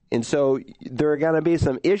this. And so there are going to be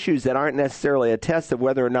some issues that aren't necessarily a test of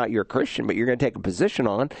whether or not you're a Christian, but you're going to take a position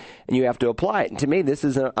on, and you have to apply it. And to me, this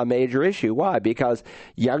is a major issue. Why? Because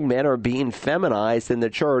young men are being feminized in the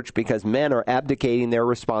church because men are abdicating their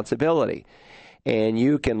responsibility. And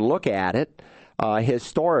you can look at it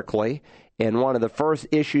historically, and one of the first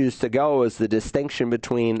issues to go is the distinction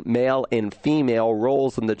between male and female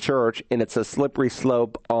roles in the church, and it's a slippery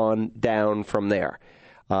slope on down from there.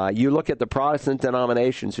 You look at the Protestant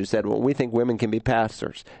denominations who said, well, we think women can be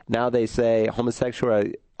pastors. Now they say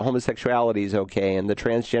homosexuality is okay and the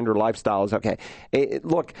transgender lifestyle is okay.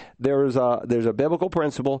 Look, there's a biblical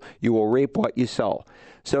principle. You will reap what you sow.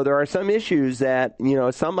 So there are some issues that,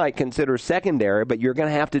 some might consider secondary, but you're going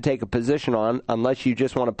to have to take a position on unless you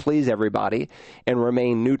just want to please everybody and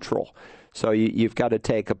remain neutral. So you've got to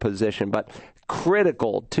take a position. But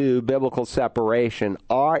critical to biblical separation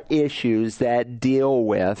are issues that deal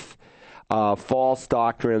with false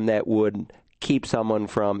doctrine that would keep someone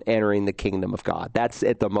from entering the kingdom of God. That's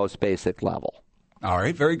at the most basic level. All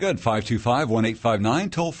right, very good.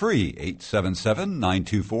 525-1859, toll free,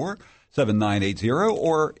 877-924-7980,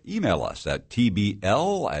 or email us at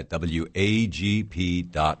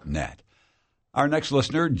tbl@wagp.net. Our next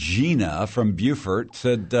listener, Gina from Beaufort,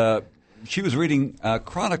 said she was reading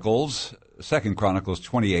Chronicles, 2 Chronicles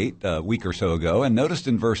 28, a week or so ago, and noticed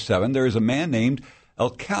in verse 7 there is a man named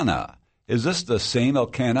Elkanah. Is this the same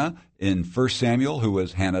Elkanah in 1 Samuel who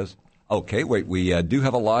was Hannah's? Okay, wait, we do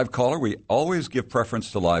have a live caller. We always give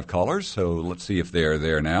preference to live callers, so let's see if they're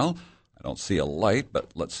there now. I don't see a light,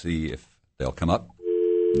 but let's see if they'll come up.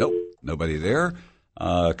 Nope, nobody there.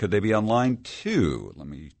 Could they be on line 2? Let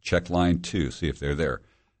me check line 2, see if they're there.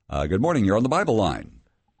 Good morning. You're on the Bible line.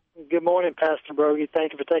 Good morning, Pastor Broggie.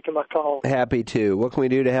 Thank you for taking my call. Happy to. What can we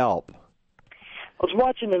do to help? I was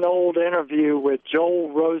watching an old interview with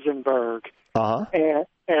Joel Rosenberg, and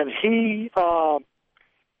he told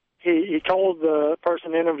the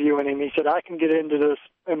person interviewing him, he said, I can get into this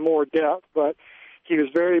in more depth, but he was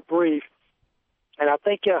very brief. And I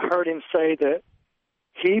think I heard him say that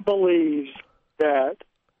he believes that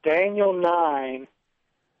Daniel 9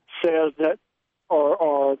 says that,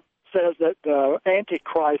 or says that the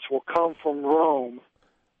Antichrist will come from Rome.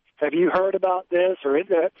 Have you heard about this, or is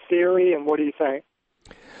that theory, and what do you think?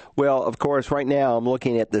 Well, of course, right now I'm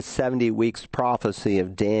looking at the 70 weeks prophecy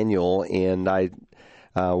of Daniel, and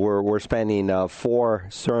we're spending 4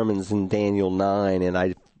 sermons in Daniel 9, and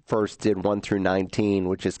I first did 1 through 19,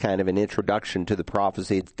 which is kind of an introduction to the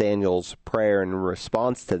prophecy. It's Daniel's prayer in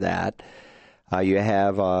response to that. You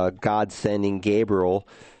have God sending Gabriel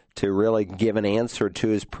to really give an answer to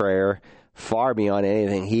his prayer far beyond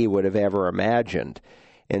anything he would have ever imagined.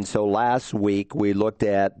 And so last week we looked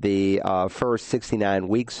at the first 69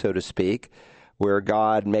 weeks, so to speak, where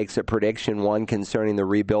God makes a prediction, one concerning the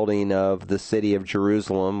rebuilding of the city of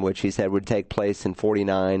Jerusalem, which he said would take place in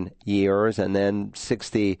 49 years, and then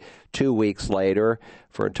 62 weeks later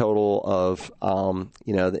for a total of,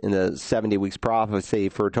 in the 70 weeks prophecy,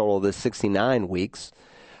 for a total of the 69 weeks,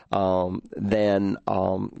 then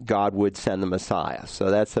God would send the Messiah.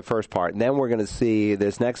 So that's the first part. And then we're going to see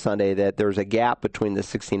this next Sunday that there's a gap between the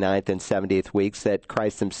 69th and 70th weeks that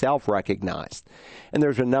Christ himself recognized. And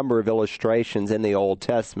there's a number of illustrations in the Old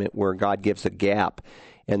Testament where God gives a gap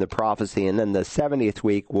in the prophecy. And then the 70th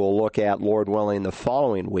week we'll look at, Lord willing, the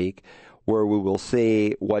following week, where we will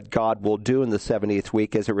see what God will do in the 70th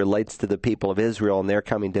week as it relates to the people of Israel and their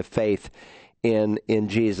coming to faith in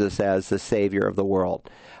Jesus as the Savior of the world.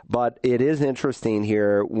 But it is interesting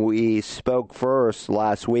here. We spoke first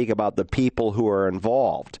last week about the people who are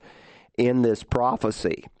involved in this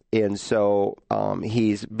prophecy. And so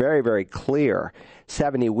he's very, very clear.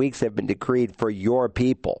 70 weeks have been decreed for your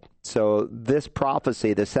people. So this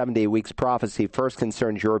prophecy, the 70 weeks prophecy, first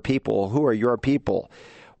concerns your people. Who are your people?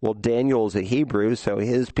 Well, Daniel is a Hebrew, so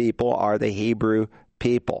his people are the Hebrew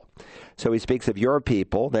people. So he speaks of your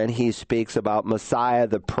people. Then he speaks about Messiah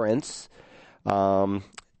the Prince,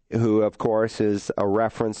 who, of course, is a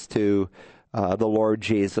reference to the Lord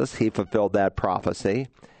Jesus. He fulfilled that prophecy.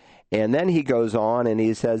 And then he goes on and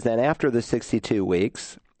he says, then after the 62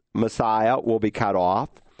 weeks, Messiah will be cut off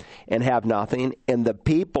and have nothing, and the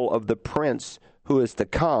people of the prince who is to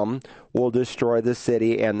come will destroy the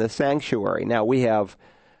city and the sanctuary. Now, we have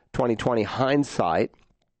 2020 hindsight.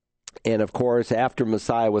 And, of course, after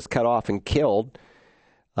Messiah was cut off and killed,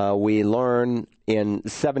 we learn in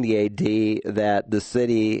 70 A.D. that the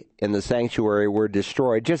city and the sanctuary were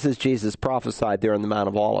destroyed, just as Jesus prophesied there on the Mount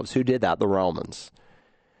of Olives. Who did that? The Romans.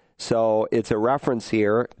 So it's a reference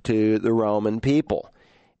here to the Roman people.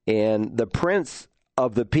 And the prince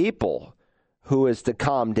of the people who is to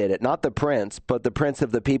come did it. Not the prince, but the prince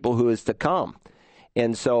of the people who is to come.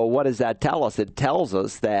 And so what does that tell us? It tells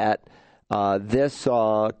us that this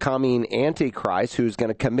coming Antichrist, who's going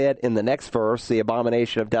to commit in the next verse the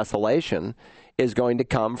abomination of desolation, is going to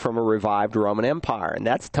come from a revived Roman Empire, and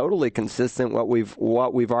that's totally consistent with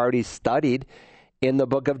what we've already studied in the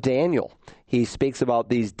book of Daniel. He speaks about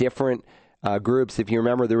these different groups. If you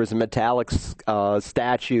remember, there was a metallic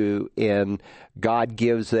statue, and God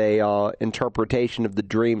gives a interpretation of the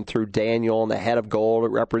dream through Daniel, and the head of gold,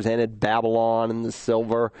 it represented Babylon, and the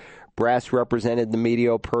silver brass represented the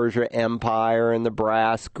Medo-Persia Empire, and the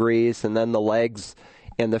brass, Greece, and then the legs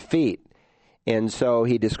and the feet. And so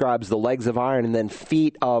he describes the legs of iron and then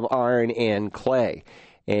feet of iron and clay.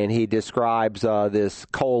 And he describes this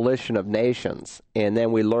coalition of nations. And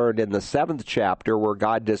then we learned in the 7th chapter where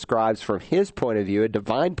God describes from his point of view, a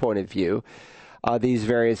divine point of view, these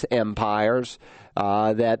various empires,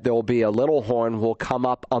 that there will be a little horn will come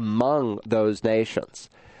up among those nations.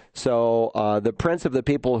 So the prince of the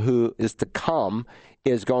people who is to come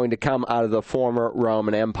is going to come out of the former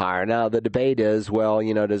Roman Empire. Now, the debate is, well,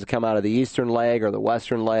 does it come out of the eastern leg or the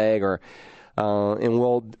western leg? And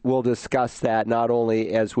we'll discuss that not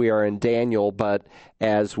only as we are in Daniel, but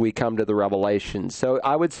as we come to the Revelation. So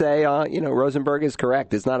I would say, Rosenberg is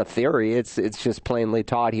correct. It's not a theory. It's just plainly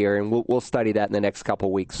taught here, and we'll study that in the next couple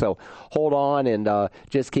of weeks. So hold on and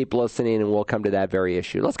just keep listening, and we'll come to that very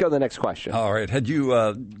issue. Let's go to the next question. All right. Had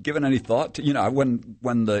you given any thought to,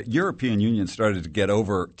 when the European Union started to get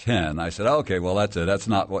over 10, I said, okay, well, that's it. That's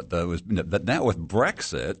not what was. But now with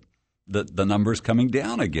Brexit, the number's coming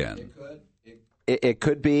down again. It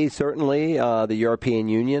could be, certainly, the European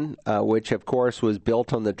Union, which, of course, was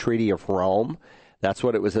built on the Treaty of Rome. That's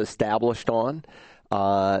what it was established on.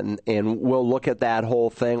 And we'll look at that whole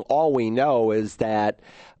thing. All we know is that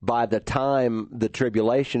by the time the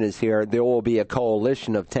tribulation is here, there will be a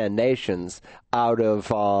coalition of 10 nations out of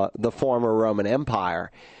the former Roman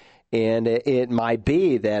Empire. And it might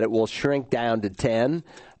be that it will shrink down to 10.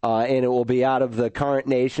 and it will be out of the current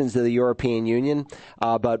nations of the European Union,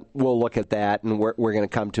 but we'll look at that, and we're going to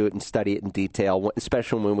come to it and study it in detail,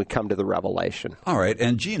 especially when we come to the Revelation. All right,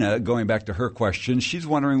 and Gina, going back to her question, she's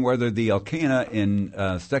wondering whether the Elkanah in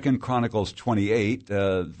 2 Chronicles 28,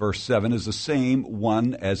 verse 7, is the same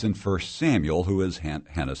one as in 1 Samuel, who is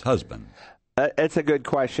Hannah's husband. It's a good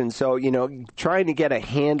question. So, trying to get a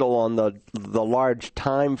handle on the large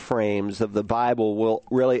time frames of the Bible will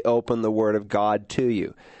really open the Word of God to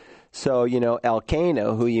you. So,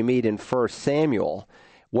 Elkanah, who you meet in 1 Samuel,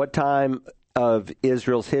 what time of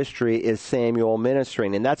Israel's history is Samuel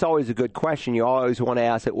ministering? And that's always a good question. You always want to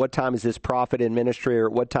ask at what time is this prophet in ministry, or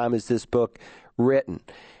at what time is this book written?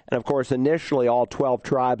 And, of course, initially all 12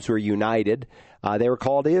 tribes were united. They were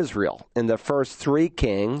called Israel. And the first three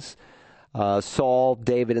kings, Saul,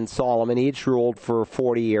 David, and Solomon, each ruled for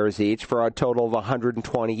 40 years each, for a total of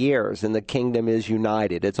 120 years, and the kingdom is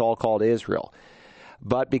united. It's all called Israel.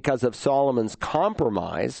 But because of Solomon's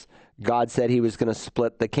compromise, God said he was going to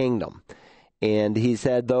split the kingdom. And he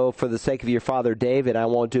said, though, for the sake of your father David, I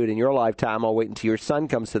won't do it in your lifetime. I'll wait until your son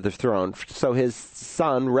comes to the throne. So his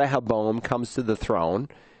son, Rehoboam, comes to the throne,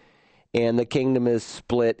 and the kingdom is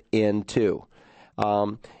split in two.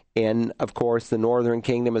 And, of course, the northern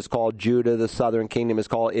kingdom is called Judah, the southern kingdom is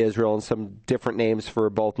called Israel, and some different names for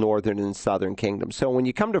both northern and southern kingdoms. So when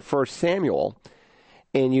you come to 1 Samuel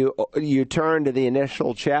and you turn to the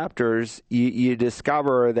initial chapters, you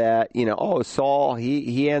discover that, Saul,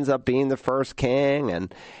 he ends up being the first king,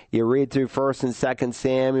 and you read through 1 and 2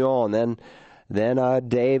 Samuel, and then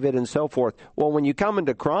David and so forth. Well, when you come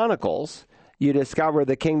into Chronicles, you discover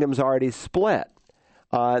the kingdom's already split,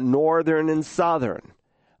 northern and southern.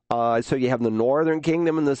 So you have the northern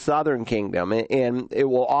kingdom and the southern kingdom, and it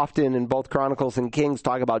will often in both Chronicles and Kings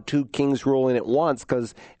talk about two kings ruling at once,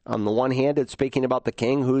 because on the one hand it's speaking about the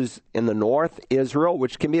king who's in the north, Israel,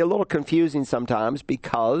 which can be a little confusing sometimes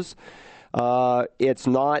because it's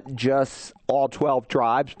not just all 12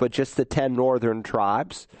 tribes, but just the 10 northern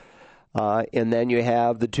tribes. And then you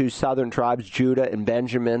have the two southern tribes, Judah and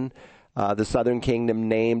Benjamin, the southern kingdom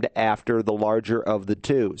named after the larger of the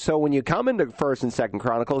two. So when you come into 1st and 2nd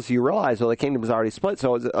Chronicles, you realize, well, the kingdom is already split.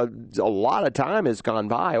 So a lot of time has gone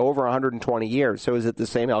by, over 120 years. So is it the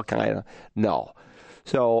same Elkanah? No.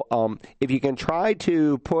 So if you can try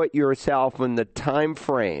to put yourself in the time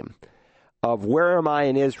frame of where am I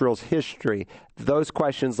in Israel's history, those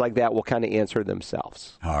questions like that will kind of answer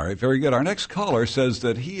themselves. All right, very good. Our next caller says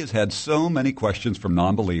that he has had so many questions from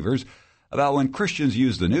non-believers about when Christians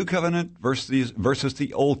use the New Covenant versus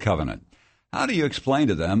the Old Covenant. How do you explain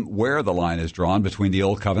to them where the line is drawn between the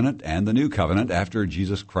Old Covenant and the New Covenant after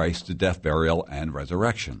Jesus Christ's death, burial, and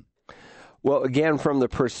resurrection? Well, again, from the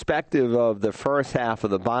perspective of the first half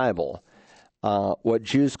of the Bible, what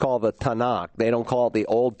Jews call the Tanakh, they don't call it the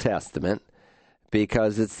Old Testament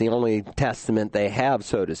because it's the only testament they have,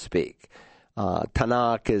 so to speak.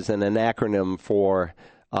 Tanakh is an acronym for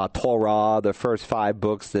Torah, the first 5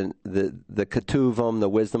 books, the Ketuvim, the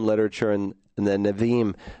wisdom literature, and the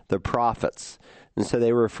Nevi'im, the prophets. And so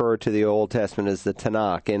they refer to the Old Testament as the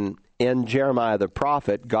Tanakh. And in Jeremiah the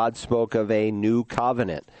prophet, God spoke of a new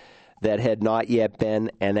covenant that had not yet been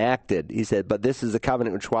enacted. He said, but this is the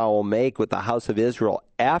covenant which I will make with the house of Israel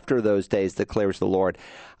after those days, declares the Lord.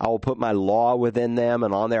 I will put my law within them,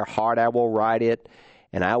 and on their heart I will write it.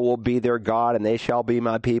 And I will be their God, and they shall be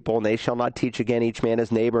my people, and they shall not teach again each man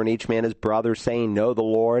his neighbor and each man his brother, saying, know the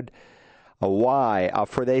Lord. Why?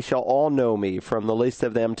 For they shall all know me, from the least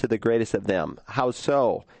of them to the greatest of them. How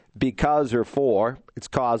so? Because or for, it's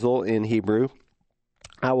causal in Hebrew.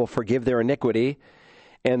 I will forgive their iniquity,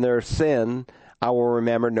 and their sin I will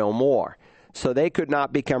remember no more. So they could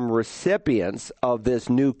not become recipients of this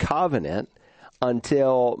new covenant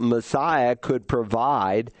until Messiah could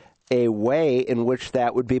provide a way in which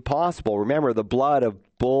that would be possible. Remember, the blood of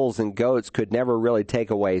bulls and goats could never really take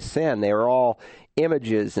away sin. They were all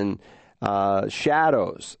images and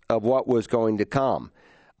shadows of what was going to come.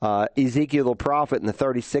 Ezekiel the prophet in the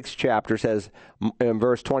 36th chapter says in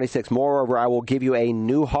verse 26, moreover, I will give you a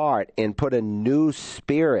new heart and put a new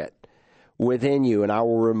spirit within you, and I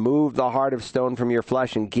will remove the heart of stone from your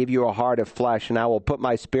flesh and give you a heart of flesh, and I will put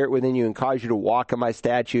my spirit within you and cause you to walk in my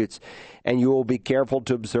statutes, and you will be careful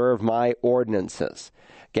to observe my ordinances.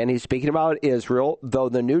 Again, he's speaking about Israel, though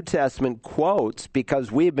the New Testament quotes,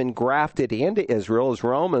 because we've been grafted into Israel, as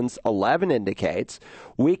Romans 11 indicates,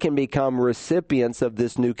 we can become recipients of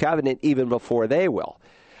this new covenant even before they will.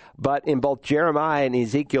 But in both Jeremiah and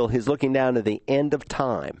Ezekiel, he's looking down to the end of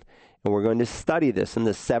time. And we're going to study this in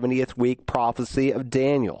the 70th week prophecy of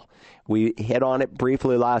Daniel. We hit on it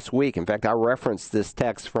briefly last week. In fact, I referenced this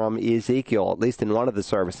text from Ezekiel, at least in one of the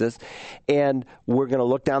services. And we're going to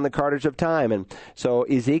look down the cartridge of time. And so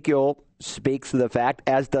Ezekiel speaks of the fact,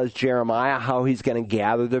 as does Jeremiah, how he's going to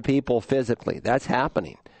gather the people physically. That's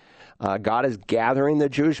happening. God is gathering the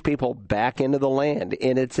Jewish people back into the land,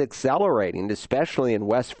 and it's accelerating, especially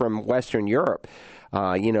from Western Europe.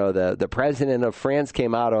 The president of France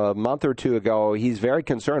came out a month or two ago. He's very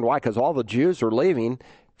concerned. Why? Because all the Jews are leaving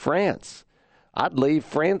France. I'd leave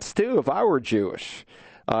France too if I were Jewish.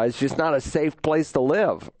 It's just not a safe place to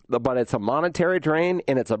live. But it's a monetary drain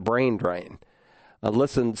and it's a brain drain.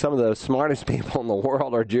 Listen, some of the smartest people in the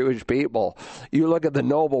world are Jewish people. You look at the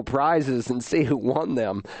Nobel Prizes and see who won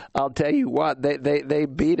them. I'll tell you what, they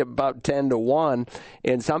beat about 10-1.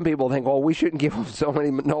 And some people think, well, we shouldn't give so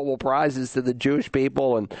many Nobel Prizes to the Jewish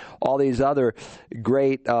people and all these other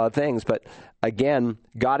great things. But again,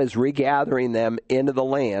 God is regathering them into the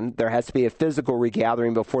land. There has to be a physical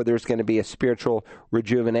regathering before there's going to be a spiritual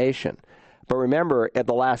rejuvenation. But remember, at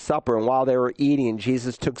the Last Supper, and while they were eating,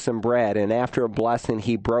 Jesus took some bread, and after a blessing,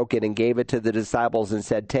 he broke it and gave it to the disciples and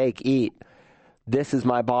said, "Take, eat. This is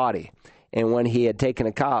my body." And when he had taken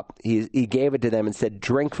a cup, he gave it to them and said,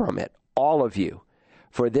 "Drink from it, all of you,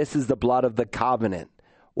 for this is the blood of the covenant,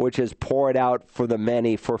 which is poured out for the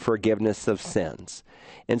many for forgiveness of sins."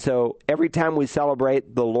 And so every time we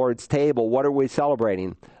celebrate the Lord's table, what are we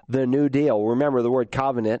celebrating? The new deal. Remember, the word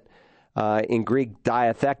covenant, in Greek,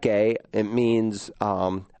 diatheke, it means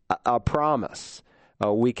a promise.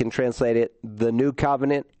 We can translate it the New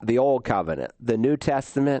Covenant, the Old Covenant, the New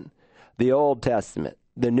Testament, the Old Testament,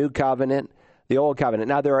 the New Covenant, the Old Covenant.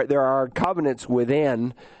 Now, there are covenants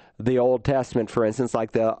within the Old Testament, for instance,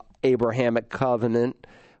 like the Abrahamic covenant,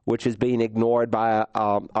 which is being ignored by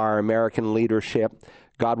our American leadership.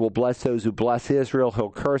 God will bless those who bless Israel. He'll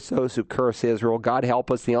curse those who curse Israel. God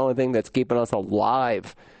help us. The only thing that's keeping us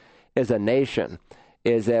alive as a nation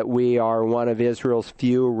is that we are one of Israel's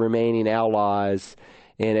few remaining allies.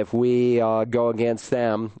 And if we go against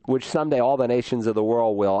them, which someday all the nations of the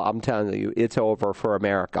world will, I'm telling you, it's over for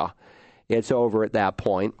America. It's over at that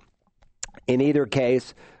point. In either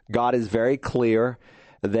case, God is very clear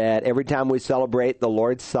that every time we celebrate the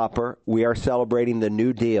Lord's Supper, we are celebrating the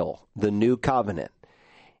new deal, the new covenant.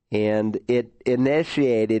 And it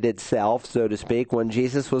initiated itself, so to speak, when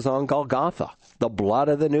Jesus was on Golgotha, the blood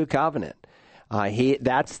of the new covenant.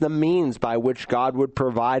 That's the means by which God would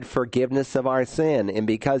provide forgiveness of our sin. And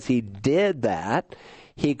because he did that,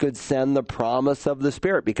 he could send the promise of the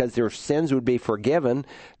Spirit. Because their sins would be forgiven,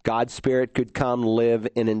 God's Spirit could come, live,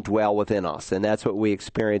 and indwell within us. And that's what we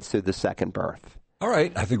experience through the second birth. All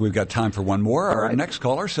right, I think we've got time for one more. Our next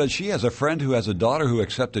caller says she has a friend who has a daughter who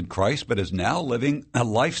accepted Christ but is now living a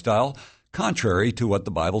lifestyle contrary to what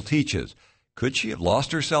the Bible teaches. Could she have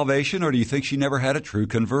lost her salvation, or do you think she never had a true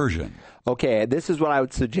conversion? Okay, this is what I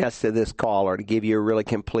would suggest to this caller to give you a really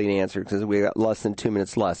complete answer, because we got less than 2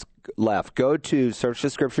 minutes left. Go to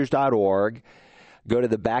searchthescriptures.org. Go to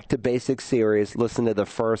the Back to Basics series, listen to the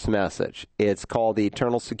first message. It's called The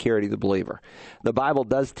Eternal Security of the Believer. The Bible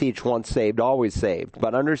does teach once saved, always saved.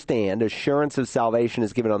 But understand, assurance of salvation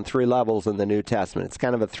is given on 3 levels in the New Testament. It's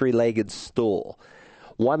kind of a 3-legged stool.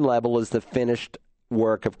 One level is the finished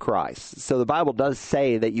work of Christ. So the Bible does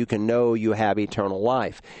say that you can know you have eternal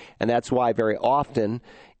life. And that's why very often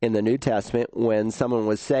in the New Testament, when someone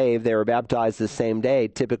was saved, they were baptized the same day,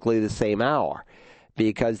 typically the same hour,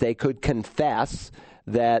 because they could confess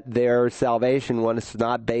that their salvation was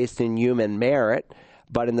not based in human merit,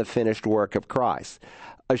 but in the finished work of Christ.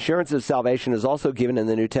 Assurance of salvation is also given in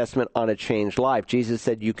the New Testament on a changed life. Jesus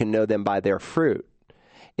said you can know them by their fruit.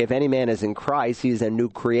 If any man is in Christ, he is a new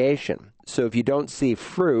creation. So if you don't see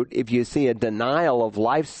fruit, if you see a denial of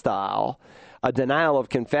lifestyle, a denial of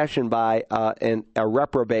confession by a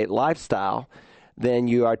reprobate lifestyle, then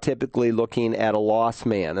you are typically looking at a lost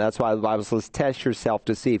man. That's why the Bible says, test yourself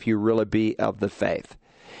to see if you really be of the faith.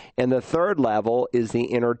 And the third level is the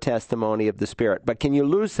inner testimony of the Spirit. But can you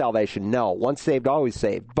lose salvation? No. Once saved, always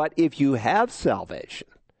saved. But if you have salvation,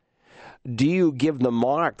 do you give the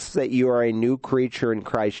marks that you are a new creature in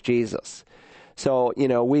Christ Jesus? So,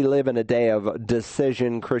 we live in a day of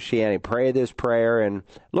decision Christianity. Pray this prayer, and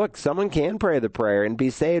look, someone can pray the prayer and be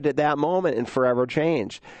saved at that moment and forever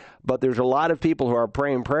change. But there's a lot of people who are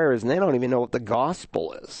praying prayers, and they don't even know what the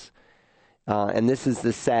gospel is. And this is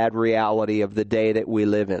the sad reality of the day that we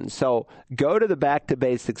live in. So go to the Back to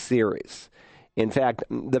Basics series. In fact,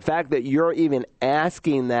 the fact that you're even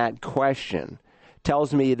asking that question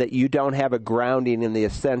tells me that you don't have a grounding in the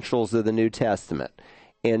essentials of the New Testament.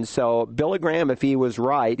 And so Billy Graham, if he was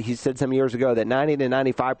right, he said some years ago that 90 to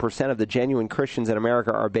 95% of the genuine Christians in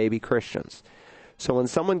America are baby Christians. So when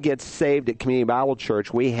someone gets saved at Community Bible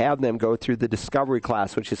Church, we have them go through the discovery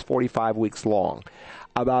class, which is 45 weeks long.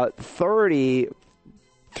 About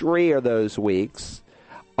 33 of those weeks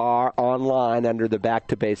are online under the Back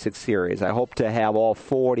to Basics series. I hope to have all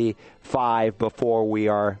 45 before we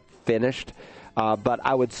are finished, but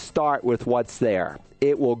I would start with what's there.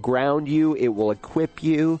 It will ground you. It will equip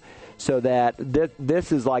you so that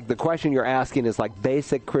this is like the question you're asking is like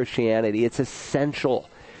basic Christianity. It's essential.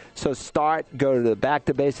 So go to the Back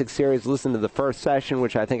to Basics series, listen to the first session,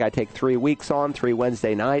 which I think I take 3 weeks on, 3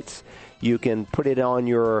 Wednesday nights. You can put it on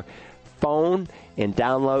your phone and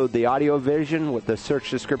download the audio version with the Search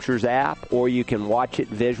the Scriptures app, or you can watch it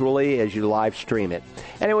visually as you live stream it.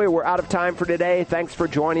 Anyway, we're out of time for today. Thanks for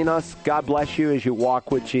joining us. God bless you as you walk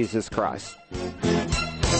with Jesus Christ.